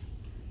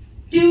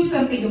 Do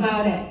something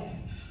about it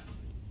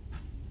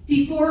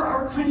before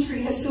our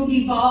country has so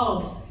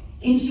devolved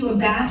into a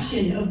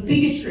bastion of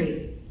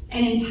bigotry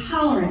and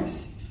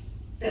intolerance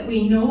that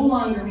we no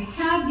longer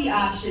have the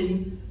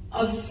option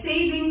of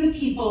saving the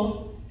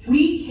people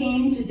we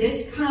came to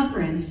this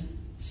conference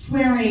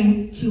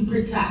swearing to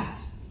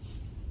protect.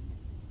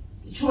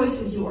 The choice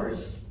is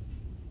yours.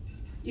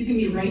 You can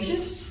be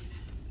righteous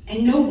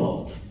and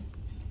noble,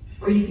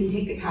 or you can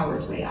take the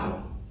coward's way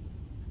out.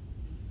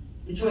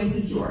 The choice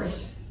is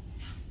yours,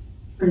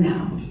 for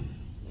now.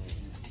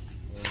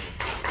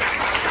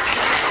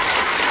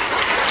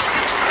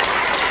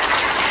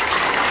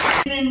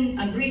 Given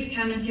a brief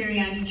commentary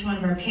on each one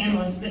of our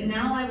panelists, but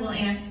now I will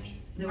ask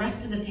the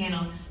rest of the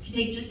panel to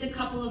take just a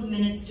couple of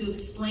minutes to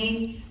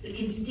explain the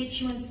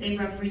constituents they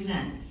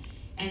represent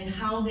and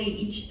how they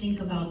each think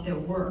about their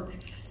work.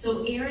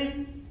 So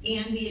Aaron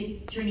and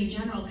the Attorney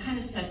General kind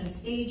of set the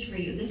stage for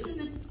you. This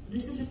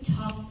is a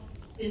tough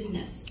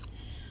business,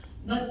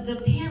 but the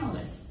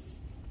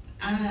panelists,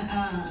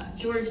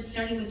 George,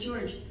 starting with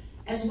George,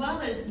 as well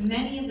as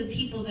many of the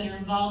people that are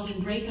involved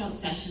in breakout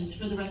sessions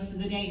for the rest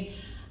of the day,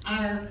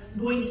 are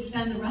going to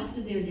spend the rest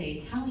of their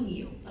day telling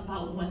you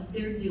about what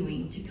they're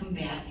doing to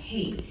combat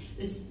hate.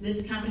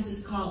 This conference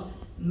is called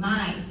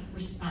My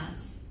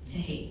Response to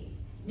Hate,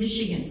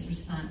 Michigan's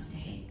Response to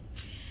Hate.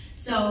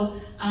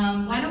 So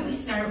why don't we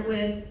start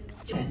with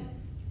Jen?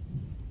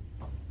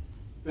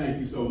 Thank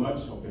you so much.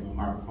 Okay,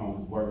 my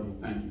microphone is working.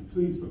 Thank you.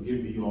 Please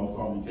forgive me, you all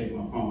saw me take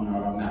my phone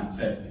out. I'm not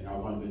texting. I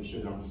want to make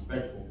sure that I'm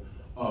respectful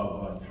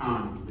of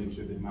time to make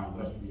sure that my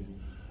illustrious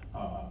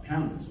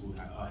panelists will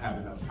have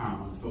enough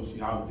time. I'm a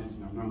sociologist,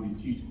 and I normally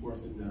teach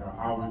courses that are an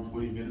hour and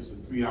 20 minutes or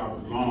 3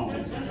 hours long.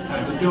 And I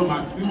have to tell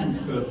my students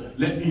to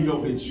let me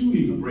know that you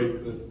need a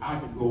break, because I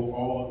could go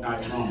all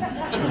night long.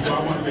 And so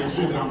I want to make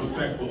sure that I'm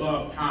respectful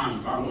of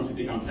time, so I don't want you to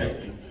think I'm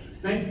texting.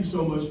 Thank you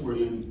so much for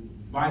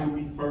inviting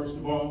me, first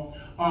of all.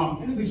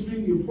 It is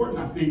extremely important,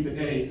 I think, that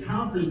at a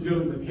conference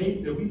dealing with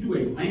hate, that we do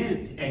a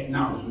land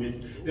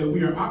acknowledgement, that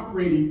we are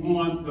operating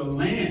on the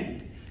land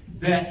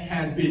that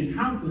has been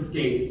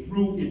confiscated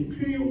through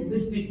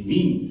imperialistic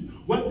means.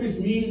 What this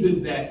means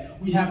is that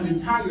we have an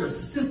entire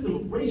system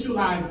of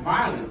racialized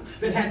violence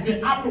that has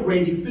been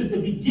operating since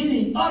the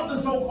beginning of the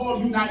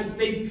so-called United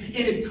States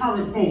in its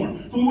current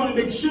form. So we want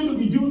to make sure that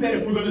we do that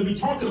if we're going to be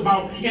talking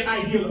about an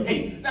ideal of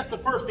hate. That's the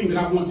first thing that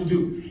I want to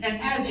do. And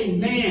as a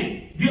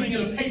man dealing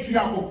in a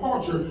patriarchal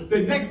culture,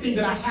 the next thing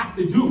that I have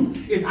to do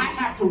is I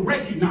have to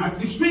recognize,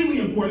 it's extremely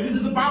important, this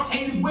is about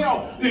hate as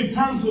well, in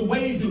terms of the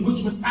ways in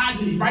which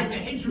misogyny, right, the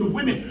hatred of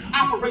women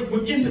operates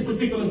within this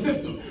particular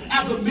system.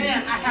 As a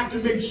man, I have to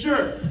make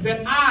sure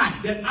that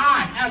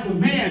I, as a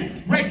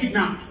man,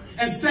 recognize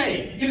and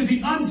say it is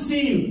the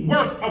unseen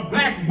work of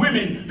black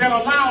women that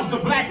allows the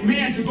black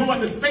man to go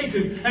into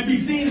spaces and be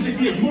seen as if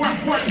he is more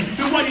important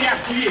than what he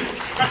actually is.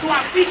 So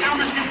I think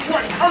I'm an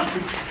important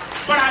person.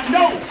 But I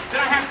know that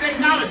I have to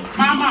acknowledge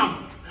my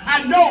mom.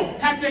 I know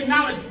I have to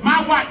acknowledge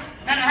my wife.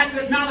 And I have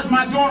to acknowledge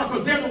my daughter,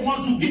 because they're the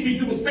ones who get me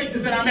to the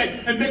spaces that I'm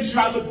at and make sure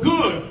I look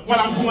good while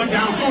I'm going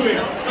down through there.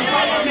 So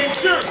I want to make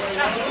sure,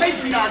 as a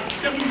patriarch,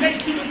 that we make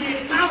sure that we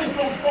acknowledge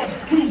those folks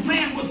whose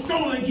land was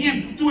stolen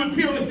again through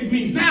imperialistic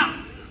means. Now,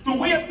 the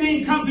way a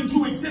thing comes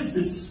into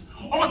existence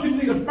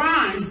ultimately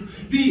defines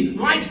the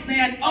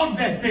lifespan of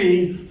that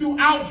thing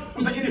throughout,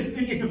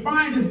 it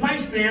defines its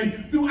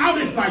lifespan throughout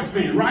its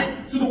lifespan, right?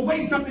 So the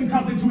way something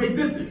comes into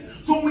existence.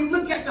 So when we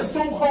look at the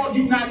so-called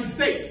United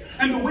States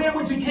and the way in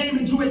which it came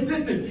into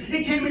existence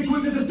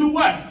through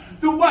what?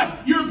 Through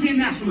what? European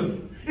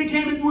nationalism. It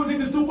came into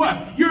existence through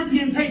what?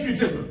 European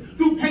patriotism.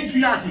 Through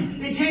patriarchy.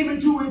 It came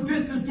into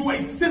existence through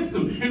a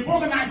system, an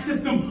organized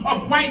system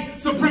of white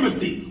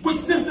supremacy, which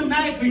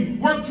systematically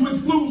worked to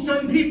exclude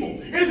certain people.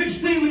 It is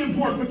extremely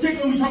important,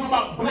 particularly when we talk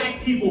about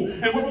black people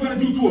and what we're going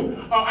to do to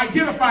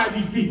identify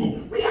these people.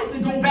 We have to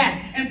go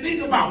back and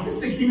think about, this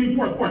is extremely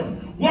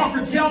important.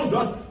 Walker tells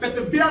us that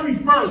the very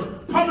first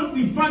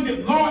publicly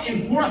funded law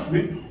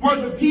enforcement were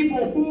the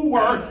people who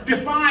were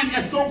defined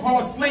as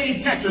so-called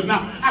slave catchers.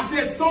 Now, I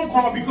said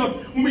so-called because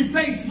when we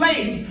say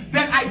slaves,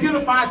 that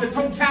identifies the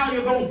totality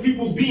of those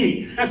people's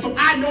being. And so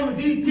I know that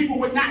these people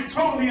were not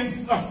totally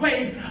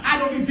slaves. I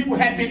know these people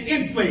had been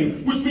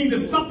enslaved, which means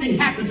that something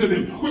happened to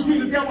them, which means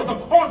that there was a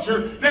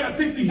culture that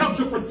essentially helped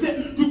to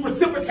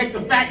precipitate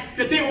the fact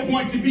that they were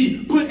going to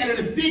be put at a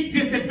distinct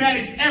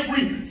disadvantage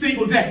every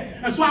single day.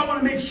 And so I want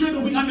to make sure that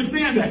we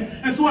understand that.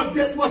 And so if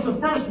this was the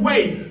first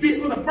way, these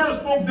were the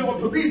first folks that were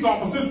police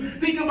officers,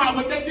 think about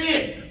what they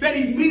did.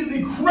 They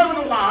immediately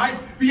criminalized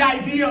the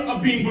idea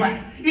of being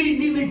black. It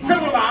immediately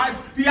criminalized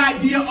the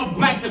idea of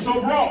blackness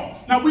overall.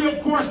 Now, we of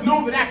course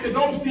know that after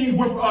those things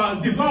were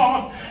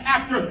dissolved,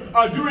 after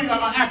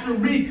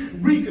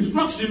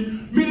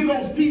Reconstruction, many of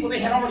those people, they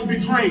had already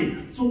been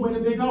trained. So where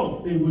did they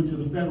go? They went to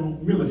the federal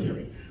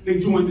military. They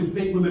joined the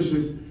state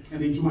militias,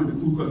 and they joined the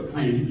Ku Klux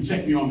Klan. You can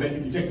check me on that.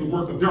 You can check the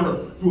work of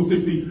Durham to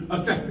essentially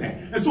assess that.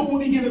 And so when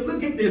we begin to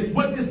look at this,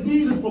 what this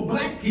means is for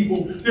black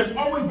people, there's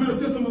always been a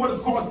system of what is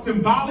called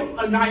symbolic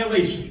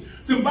annihilation.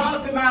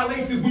 Symbolic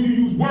annihilation is when you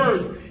use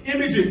words,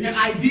 images, and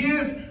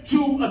ideas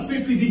to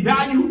essentially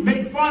devalue,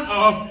 make fun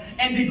of,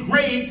 and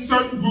degrade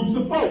certain groups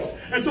of folks.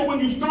 And so when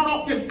you start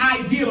off this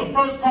idea of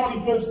first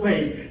calling folks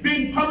slaves,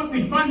 then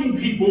publicly funding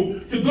people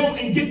to go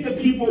and get the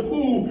people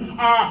who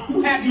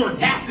have the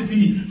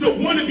audacity to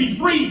want to be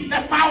free,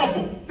 that's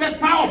powerful. That's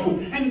powerful.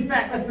 And in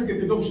fact, let's look at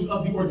the notion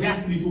of the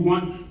audacity to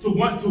want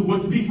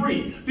to be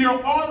free. There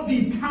are all of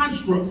these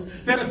constructs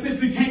that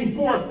essentially came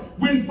forth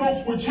when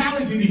folks were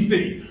challenging these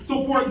things.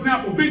 So for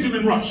example,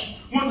 Benjamin Rush,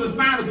 one of the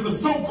signers of the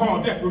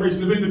so-called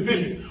Declaration of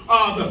Independence,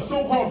 the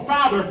so-called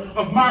father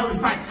of modern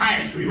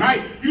psychiatry,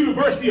 right?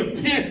 University of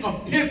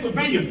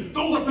Pennsylvania.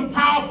 Those are some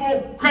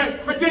powerful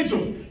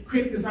credentials.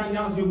 Created this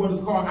ideology of what is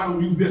called, I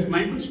don't use this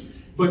language,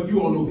 but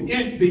you all know the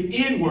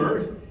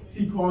N-word.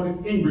 He called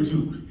it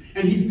ingritude.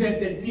 And he said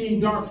that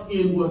being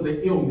dark-skinned was an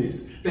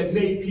illness that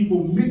made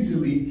people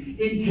mentally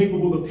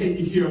incapable of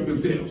taking care of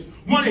themselves.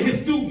 One of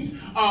his students,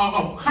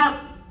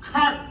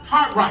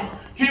 Cartwright,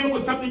 came up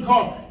with something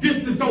called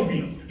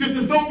dysdystopia.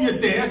 Dysdystopia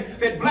says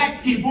that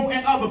black people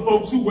and other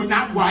folks who were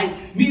not white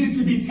needed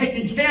to be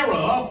taken care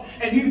of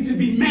and needed to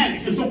be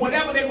managed. And so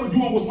whatever they were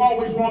doing was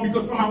always wrong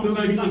because somehow they were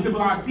going to be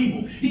uncivilized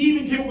people. He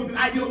even came up with an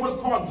idea of what's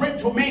called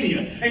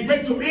drapetomania. And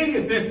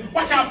drapetomania says,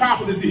 watch how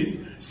powerful this is.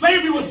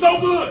 Slavery was so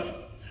good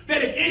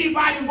that if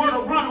anybody were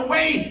to run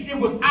away, it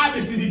was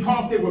obviously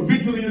because they were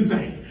mentally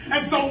insane.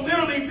 And so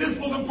literally this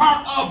was a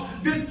part of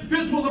the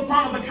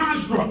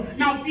construct.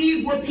 Now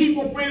these were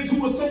people, friends,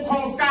 who were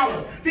so-called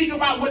scholars. Think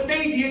about what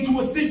they did to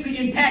essentially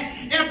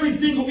impact every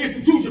single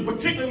institution,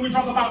 particularly when we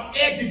talk about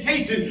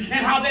education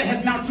and how that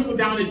has now trickled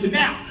down into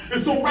now.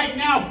 And so right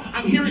now,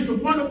 I'm hearing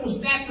some wonderful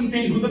stats and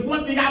things, but the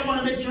one thing I want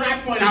to make sure I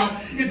point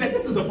out is that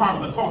this is a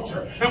part of the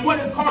culture. And what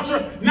is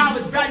culture?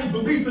 Knowledge, values,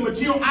 beliefs, and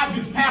material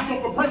objects passed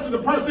on from person to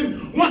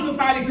person, one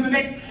society to the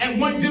next, and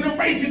one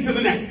generation to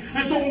the next.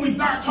 And so when we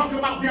start talking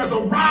about there's a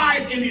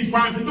rise in these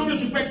crimes, and no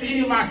disrespect to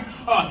any of my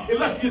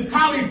illustrious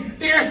colleagues,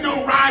 there's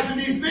no rise in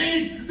these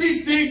things.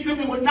 These things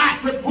simply were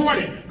not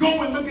reported.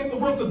 Go and look at the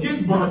work of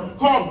Ginsburg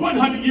called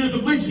 100 Years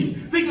of Lynchings.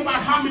 Think about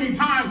how many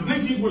times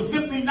lynchings were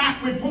simply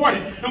not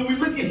reported. And when we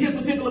look at his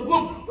particular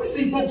book, we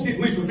see folks get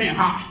lynched for saying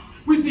hi.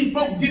 We see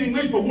folks getting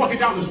lynched for walking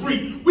down the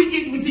street.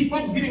 We see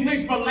folks getting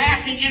lynched for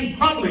laughing in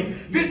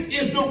public. This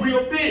is the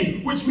real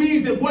thing, which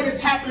means that what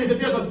is happening is that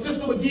there's a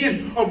system,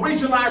 again, of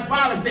racialized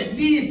violence that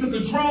needs to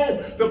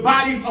control the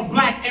bodies of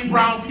black and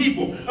brown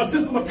people. A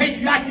system of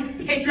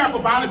patriarchal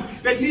violence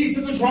that needs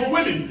to control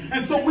women.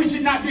 And so we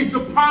should not be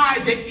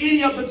surprised at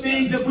any of the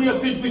things that we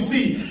essentially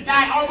see. Now,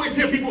 I always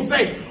hear people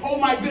say, oh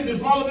my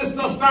goodness, all of this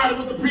stuff started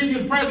with the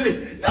previous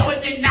president. No,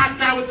 it did not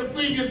start with the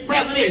previous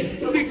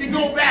president. You need to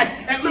go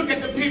back and look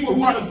at the people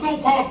who are the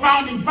so-called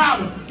founding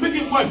fathers. Look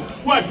at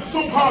what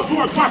so-called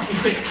George Washington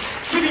said.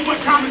 Look at what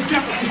Thomas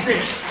Jefferson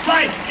said.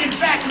 Right? In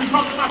fact, we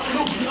talk about the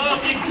notion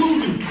of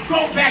inclusion.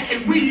 Go back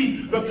and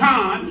read the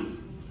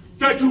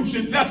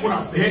Constitution. That's what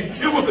I said.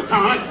 It was the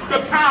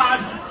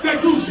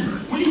Constitution.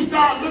 When you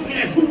start looking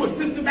at who was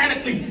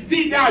systematically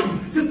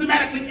devalued,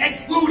 systematically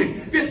excluded,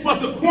 this was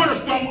the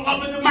cornerstone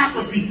of the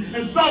democracy.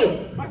 And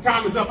so, my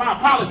time is up. I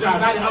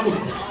apologize. I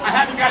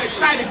haven't got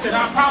excited yet.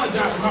 I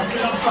apologize. I'm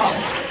sorry.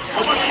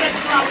 I want to make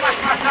sure I watch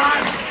my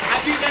time. I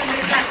think that was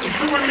exactly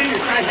 4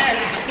 minutes I had.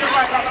 Get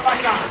right about my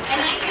time.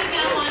 And I think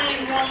I want to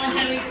enroll in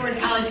Henry Ford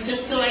College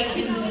just so I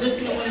can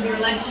listen to one of your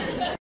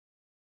lectures.